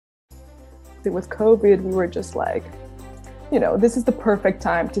with COVID, we were just like, this is the perfect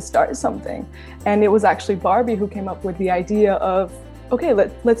time to start something. And it was actually Barbie who came up with the idea of, okay,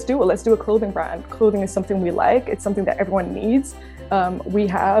 let's do it. Let's do a clothing brand. Clothing is something we like. It's something that everyone needs. We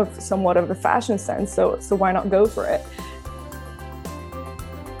have somewhat of a fashion sense, so why not go for it?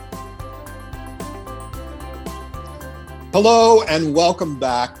 Hello, and welcome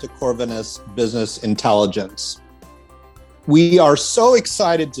back to Corvinus Business Intelligence. We are so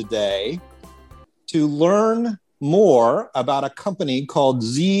excited today to learn more about a company called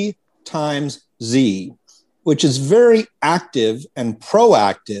Z times Z, which is very active and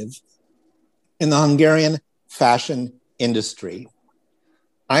proactive in the Hungarian fashion industry.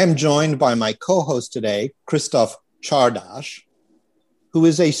 I am joined by my co-host today, Christoph Csardas, who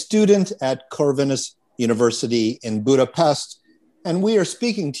is a student at Corvinus University in Budapest, and we are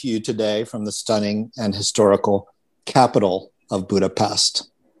speaking to you today from the stunning and historical capital of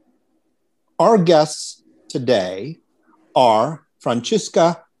Budapest. Our guests today are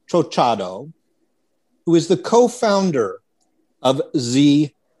Francisca Trochado, who is the co-founder of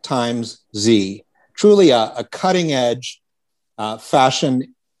Z times Z, truly a cutting-edge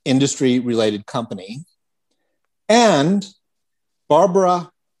fashion industry-related company, and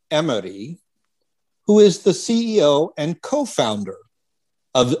Barbara Emery, who is the CEO and co-founder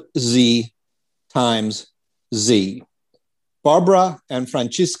of Z times Z. Barbara and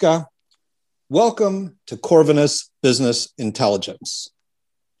Francisca, welcome to Corvinus Business Intelligence.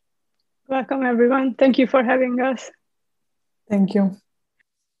 Welcome, everyone. Thank you for having us. Thank you.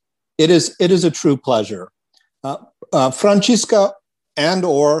 It is a true pleasure. Francisca and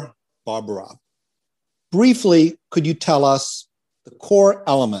or Barbara, briefly, could you tell us the core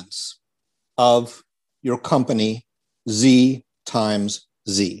elements of your company, Z times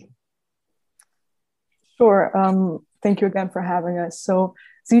Z? Sure. Thank you again for having us. So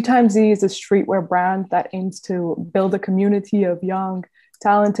Z times Z is a streetwear brand that aims to build a community of young,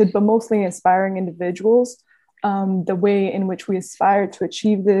 talented, but mostly inspiring individuals. The way in which we aspire to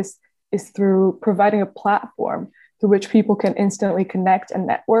achieve this is through providing a platform through which people can instantly connect and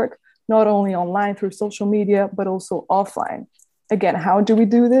network, not only online through social media, but also offline. Again, how do we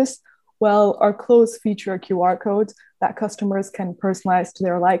do this? Well, our clothes feature QR codes that customers can personalize to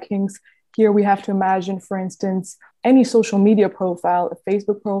their likings. Here we have to imagine, for instance, any social media profile, a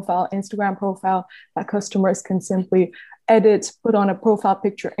Facebook profile, Instagram profile, that customers can simply edit, put on a profile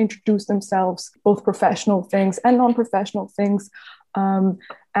picture, introduce themselves, both professional things and non-professional things.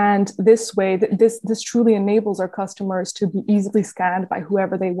 And this way, this truly enables our customers to be easily scanned by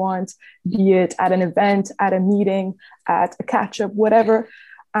whoever they want, be it at an event, at a meeting, at a catch-up, whatever.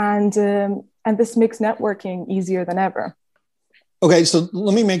 And this makes networking easier than ever. Okay, so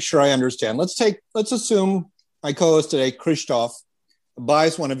let me make sure I understand. Let's assume my co-host today, Christoph,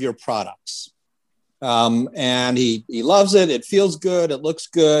 buys one of your products. And he loves it, it feels good, it looks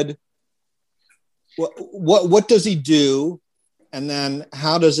good. What does he do? And then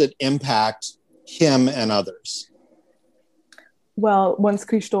how does it impact him and others? Well, once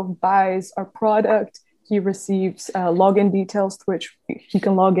Christoph buys our product, he receives login details to which he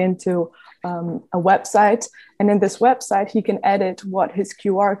can log into a website. And in this website, he can edit what his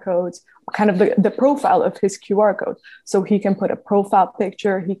QR codes, kind of the profile of his QR code. So he can put a profile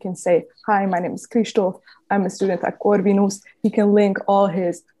picture. He can say, hi, my name is Christoph. I'm a student at Corvinus. He can link all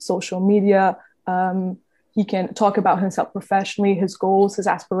his social media. He can talk about himself professionally, his goals, his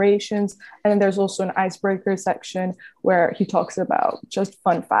aspirations. And then there's also an icebreaker section where he talks about just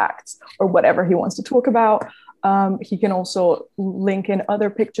fun facts or whatever he wants to talk about. He can also link in other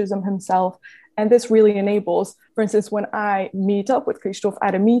pictures of himself. And this really enables, for instance, when I meet up with Christoph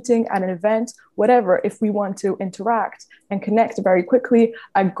at a meeting, at an event, whatever, if we want to interact and connect very quickly,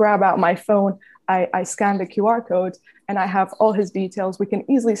 I grab out my phone, I scan the QR code, and I have all his details. We can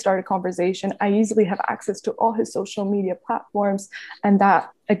easily start a conversation. I easily have access to all his social media platforms. And that,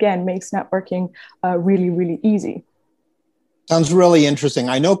 again, makes networking really, really easy. Sounds really interesting.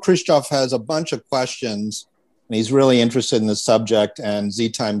 I know Christoph has a bunch of questions, and he's really interested in the subject and Z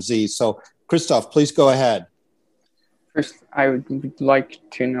times Z. So Christoph, please go ahead. First, I would like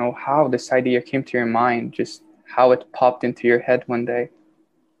to know how this idea came to your mind, just how it popped into your head one day.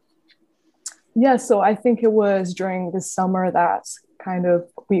 Yeah, so I think it was during the summer that kind of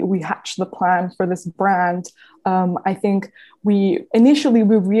we hatched the plan for this brand. I think we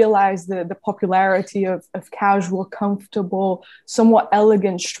realized the popularity of casual, comfortable, somewhat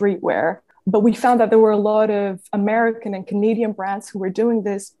elegant streetwear. But we found that there were a lot of American and Canadian brands who were doing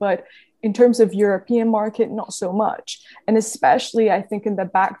this, but in terms of European market, not so much. And especially, I think, in the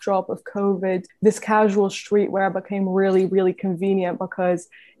backdrop of COVID, this casual streetwear became really, really convenient because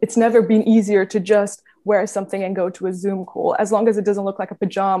it's never been easier to just wear something and go to a Zoom call. As long as it doesn't look like a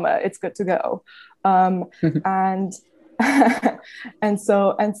pajama, it's good to go. And and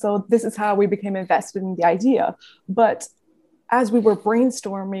so this is how we became invested in the idea. But as we were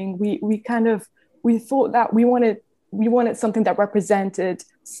brainstorming, we thought that we wanted something that represented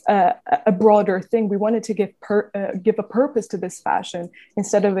a broader thing. We wanted to give a purpose to this fashion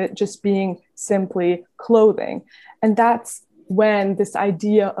instead of it just being simply clothing. And that's when this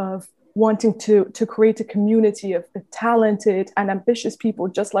idea of wanting to create a community of talented and ambitious people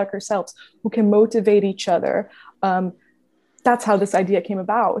just like ourselves who can motivate each other. That's how this idea came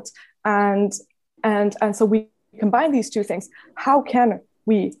about. And so we combine these two things. How can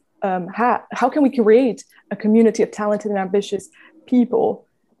we create a community of talented and ambitious people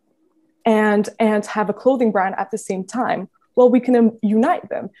and have a clothing brand at the same time? Well, we can unite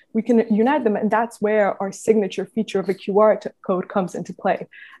them. And that's where our signature feature of a QR code comes into play.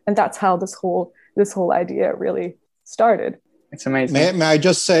 And that's how this whole idea really started. It's amazing. May I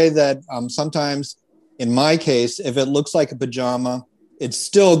just say that sometimes, in my case, if it looks like a pajama, it's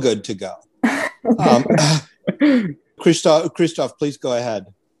still good to go. Christoph, please go ahead.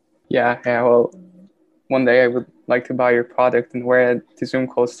 Yeah. Well, one day I would like to buy your product and wear it to Zoom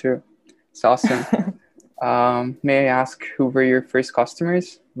calls too. It's awesome. May I ask, who were your first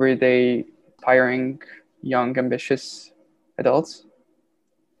customers? Were they aspiring, young, ambitious adults?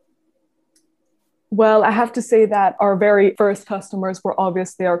 Well, I have to say that our very first customers were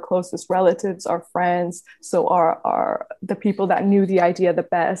obviously our closest relatives, our friends, so our the people that knew the idea the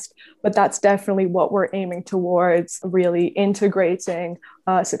best. But that's definitely what we're aiming towards, really integrating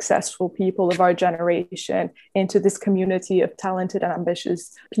successful people of our generation into this community of talented and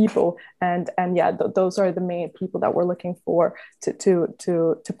ambitious people. And yeah, those are the main people that we're looking for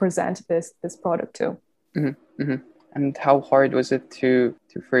to present this product to. Mm-hmm, mm-hmm. And how hard was it to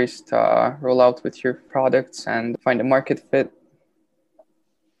first roll out with your products and find a market fit?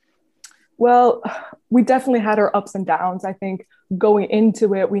 Well, we definitely had our ups and downs. I think going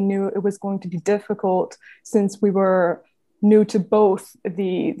into it, we knew it was going to be difficult since we were new to both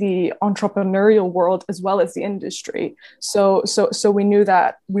the entrepreneurial world as well as the industry. So we knew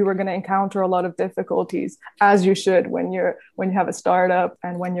that we were going to encounter a lot of difficulties, as you should when you have a startup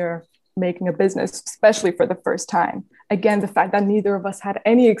and when you're making a business, especially for the first time. Again, the fact that neither of us had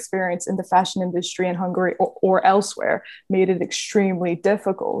any experience in the fashion industry in Hungary or elsewhere made it extremely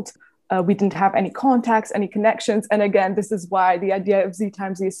difficult. We didn't have any contacts, any connections. And again, this is why the idea of Z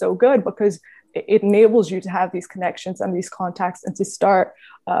times Z is so good, because it enables you to have these connections and these contacts and to start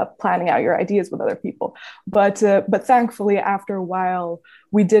planning out your ideas with other people. But thankfully, after a while,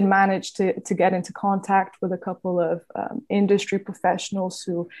 we did manage to get into contact with a couple of industry professionals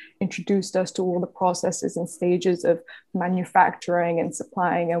who introduced us to all the processes and stages of manufacturing and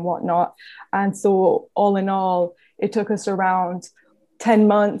supplying and whatnot. And so all in all, it took us around 10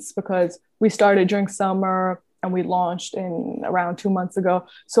 months because we started during summer and we launched in around 2 months ago.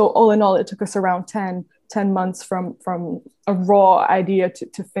 So all in all, it took us around 10 months from a raw idea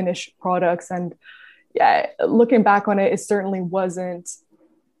to finished products. And yeah, looking back on it, it certainly wasn't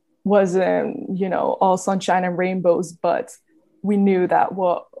all sunshine and rainbows, but we knew that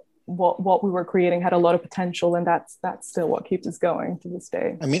what we were creating had a lot of potential, and that's still what keeps us going to this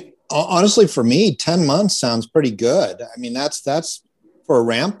day. I mean, honestly, for me, 10 months sounds pretty good. I mean, that's for a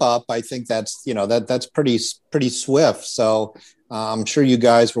ramp up. I think that's pretty swift. So I'm sure you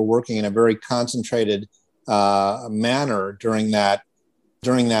guys were working in a very concentrated manner during that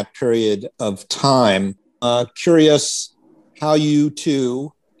period of time. Curious how you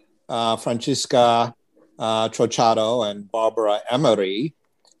two, Francisca Trochado and Barbara Emery,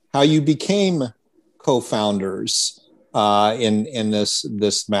 how you became co-founders in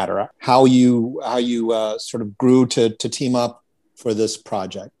this matter. How you sort of grew to team up for this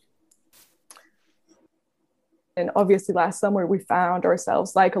project. And obviously last summer we found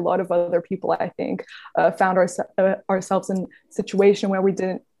ourselves, like a lot of other people, I think, found ourselves in a situation where we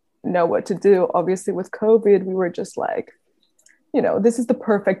didn't know what to do. Obviously with COVID, we were just like, this is the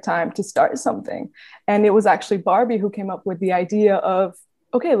perfect time to start something. And it was actually Barbie who came up with the idea of,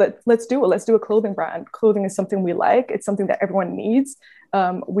 okay, let's do it. Let's do a clothing brand. Clothing is something we like. It's something that everyone needs.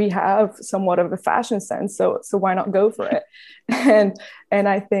 We have somewhat of a fashion sense, so why not go for it? And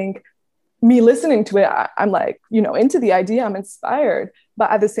I think me listening to it, I'm like, into the idea, I'm inspired.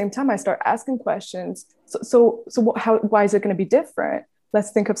 But at the same time, I start asking questions. So why is it going to be different?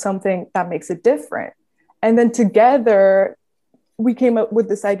 Let's think of something that makes it different. And then together, we came up with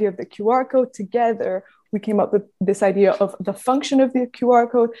this idea of the QR code together. We came up with this idea of the function of the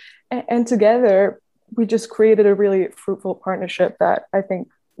QR code, and together we just created a really fruitful partnership that I think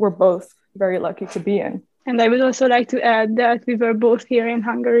we're both very lucky to be in. And I would also like to add that we were both here in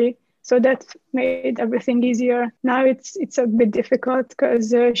Hungary, so that made everything easier. Now it's a bit difficult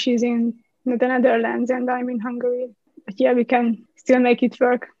because she's in the Netherlands and I'm in Hungary. But yeah, we can still make it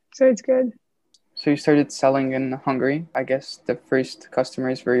work, so it's good. So you started selling in Hungary. I guess the first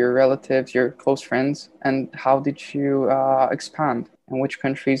customers were your relatives, your close friends. And how did you expand? And which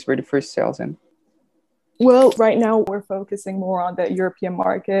countries were the first sales in? Well, right now we're focusing more on the European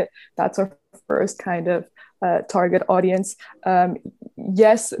market. That's our first kind of target audience.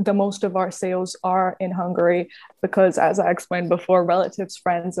 Yes, the most of our sales are in Hungary because, as I explained before, relatives,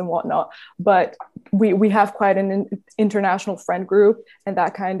 friends, and whatnot. But we have quite an international friend group, and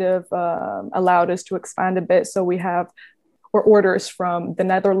that kind of allowed us to expand a bit. So we have orders from the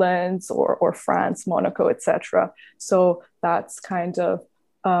Netherlands or France, Monaco, etc. So that's kind of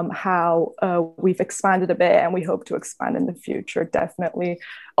how we've expanded a bit, and we hope to expand in the future, definitely.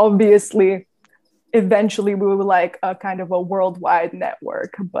 Obviously, eventually we would like a kind of a worldwide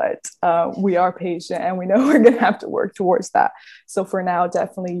network, but we are patient and we know we're going to have to work towards that. So for now,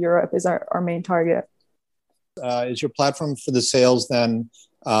 definitely Europe is our main target. Is your platform for the sales then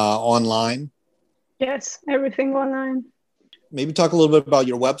online? Yes, everything online. Maybe talk a little bit about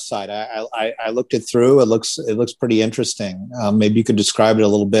your website. I looked it through. It looks pretty interesting. Maybe you could describe it a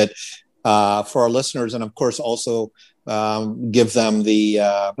little bit for our listeners, and of course also give them the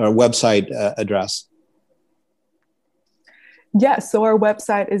our website address. Yeah, so our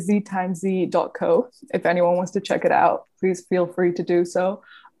website is ztimez.co. If anyone wants to check it out, please feel free to do so.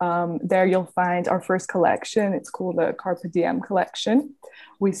 There you'll find our first collection. It's called the Carpe Diem collection.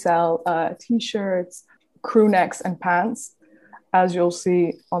 We sell t-shirts, crew necks, and pants, as you'll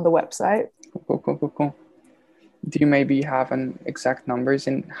see on the website. Cool. Do you maybe have an exact numbers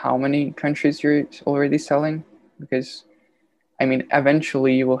in how many countries you're already selling? Because, I mean,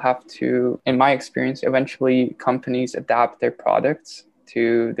 eventually you will have to, in my experience, eventually companies adapt their products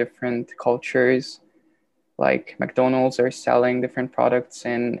to different cultures. Like McDonald's are selling different products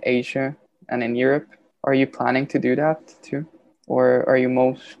in Asia and in Europe. Are you planning to do that too? Or are you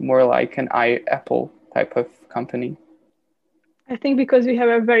more like an Apple type of company? I think because we have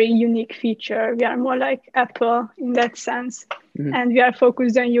a very unique feature, we are more like Apple in that sense. Mm-hmm. And we are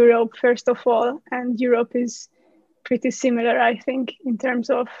focused on Europe, first of all. And Europe is pretty similar, I think, in terms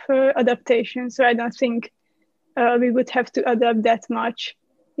of adaptation. So I don't think we would have to adapt that much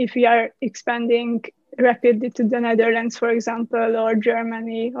if we are expanding rapidly to the Netherlands, for example, or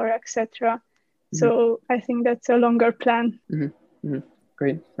Germany, or etc. Mm-hmm. So I think that's a longer plan. Mm-hmm. Mm-hmm.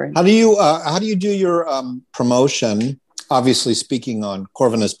 Great. How do you do your promotion? Obviously, speaking on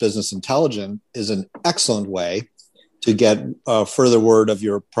Corvinus Business Intelligence is an excellent way to get further word of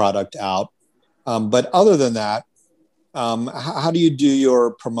your product out. But other than that, how do you do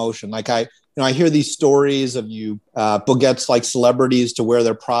your promotion? Like I hear these stories of you get like celebrities to wear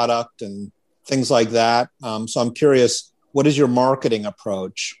their product and things like that. So I'm curious, what is your marketing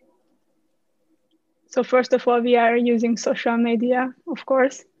approach? So first of all, we are using social media, of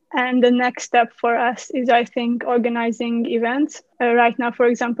course. And the next step for us is, I think, organizing events. Right now, for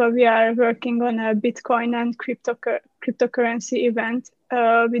example, we are working on a Bitcoin and cryptocurrency event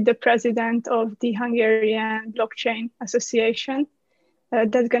with the president of the Hungarian Blockchain Association.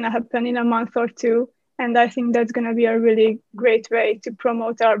 That's going to happen in a month or two. And I think that's going to be a really great way to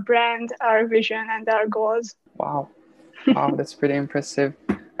promote our brand, our vision, and our goals. Wow, that's pretty impressive.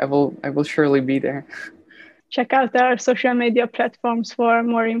 I will surely be there. Check out our social media platforms for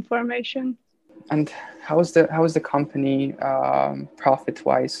more information. And how is the company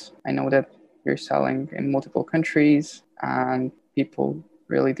profit-wise? I know that you're selling in multiple countries and people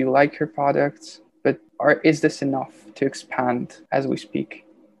really do like your products, but is this enough to expand as we speak?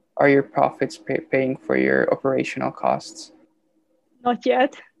 Are your profits paying for your operational costs? Not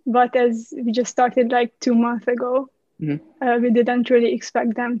yet, but as we just started like 2 months ago, mm-hmm. We didn't really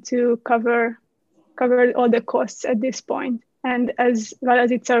expect them to cover all the costs at this point. And as well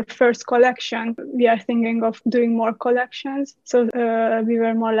as it's our first collection, we are thinking of doing more collections. So we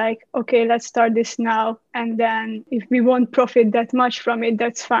were more like, okay, let's start this now. And then if we won't profit that much from it,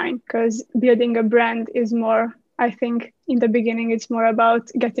 that's fine. Because building a brand is more, I think in the beginning, it's more about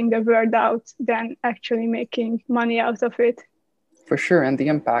getting the word out than actually making money out of it. For sure. And the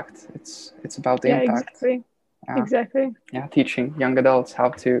impact, it's about the impact. Exactly. Yeah, teaching young adults how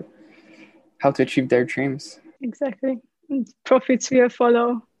to achieve their dreams. Exactly. Profits will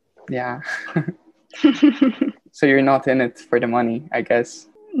follow. Yeah. So you're not in it for the money, I guess.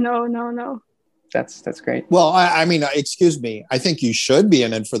 No. That's great. Well, I mean, excuse me. I think you should be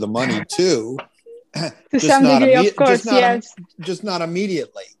in it for the money too. To some degree, of course, yes. Just not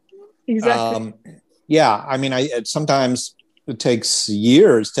immediately. Exactly. Yeah, I mean, sometimes it takes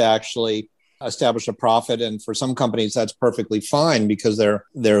years to actually establish a profit, and for some companies, that's perfectly fine because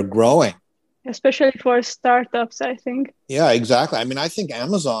they're growing. Especially for startups, I think. Yeah, exactly. I mean, I think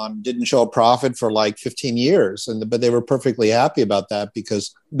Amazon didn't show a profit for like 15 years, but they were perfectly happy about that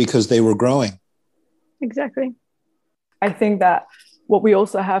because they were growing. Exactly. I think that what we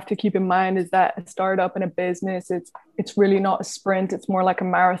also have to keep in mind is that a startup and a business, it's really not a sprint. It's more like a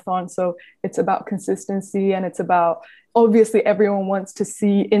marathon. So it's about consistency, and it's about, obviously everyone wants to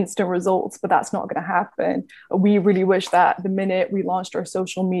see instant results, but that's not going to happen. We really wish that the minute we launched our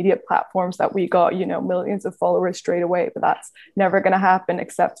social media platforms that we got, millions of followers straight away, but that's never going to happen,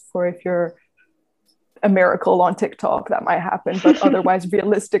 except for if you're a miracle on TikTok, that might happen. But otherwise,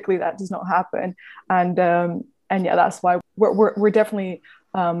 realistically, that does not happen. And yeah, that's why we're definitely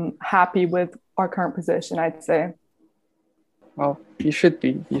happy with our current position, I'd say. Well, you should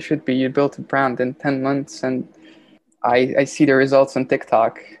be. You built a brand in 10 months, and I see the results on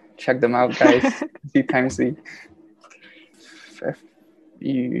TikTok. Check them out, guys. Z times Z.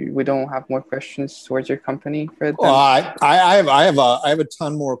 We don't have more questions towards your company, Fred. Well, I have a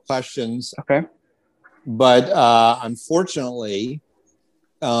ton more questions. Okay. But unfortunately,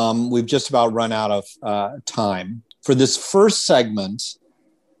 we've just about run out of time. For this first segment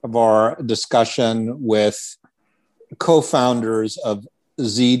of our discussion with co-founders of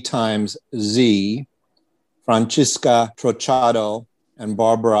Z times Z, Francisca Trochado and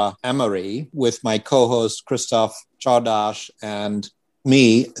Barbara Emery, with my co-host Christoph Czardas and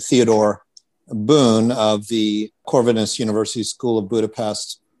me, Theodore Boone of the Corvinus University School of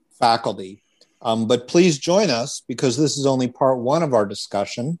Budapest faculty. But please join us, because this is only part one of our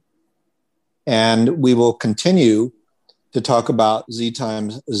discussion, and we will continue to talk about Z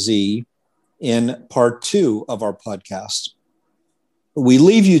times Z in part two of our podcast. We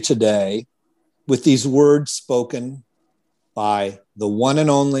leave you today with these words spoken by the one and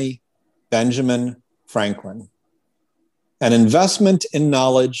only Benjamin Franklin. An investment in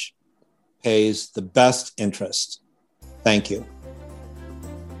knowledge pays the best interest. Thank you.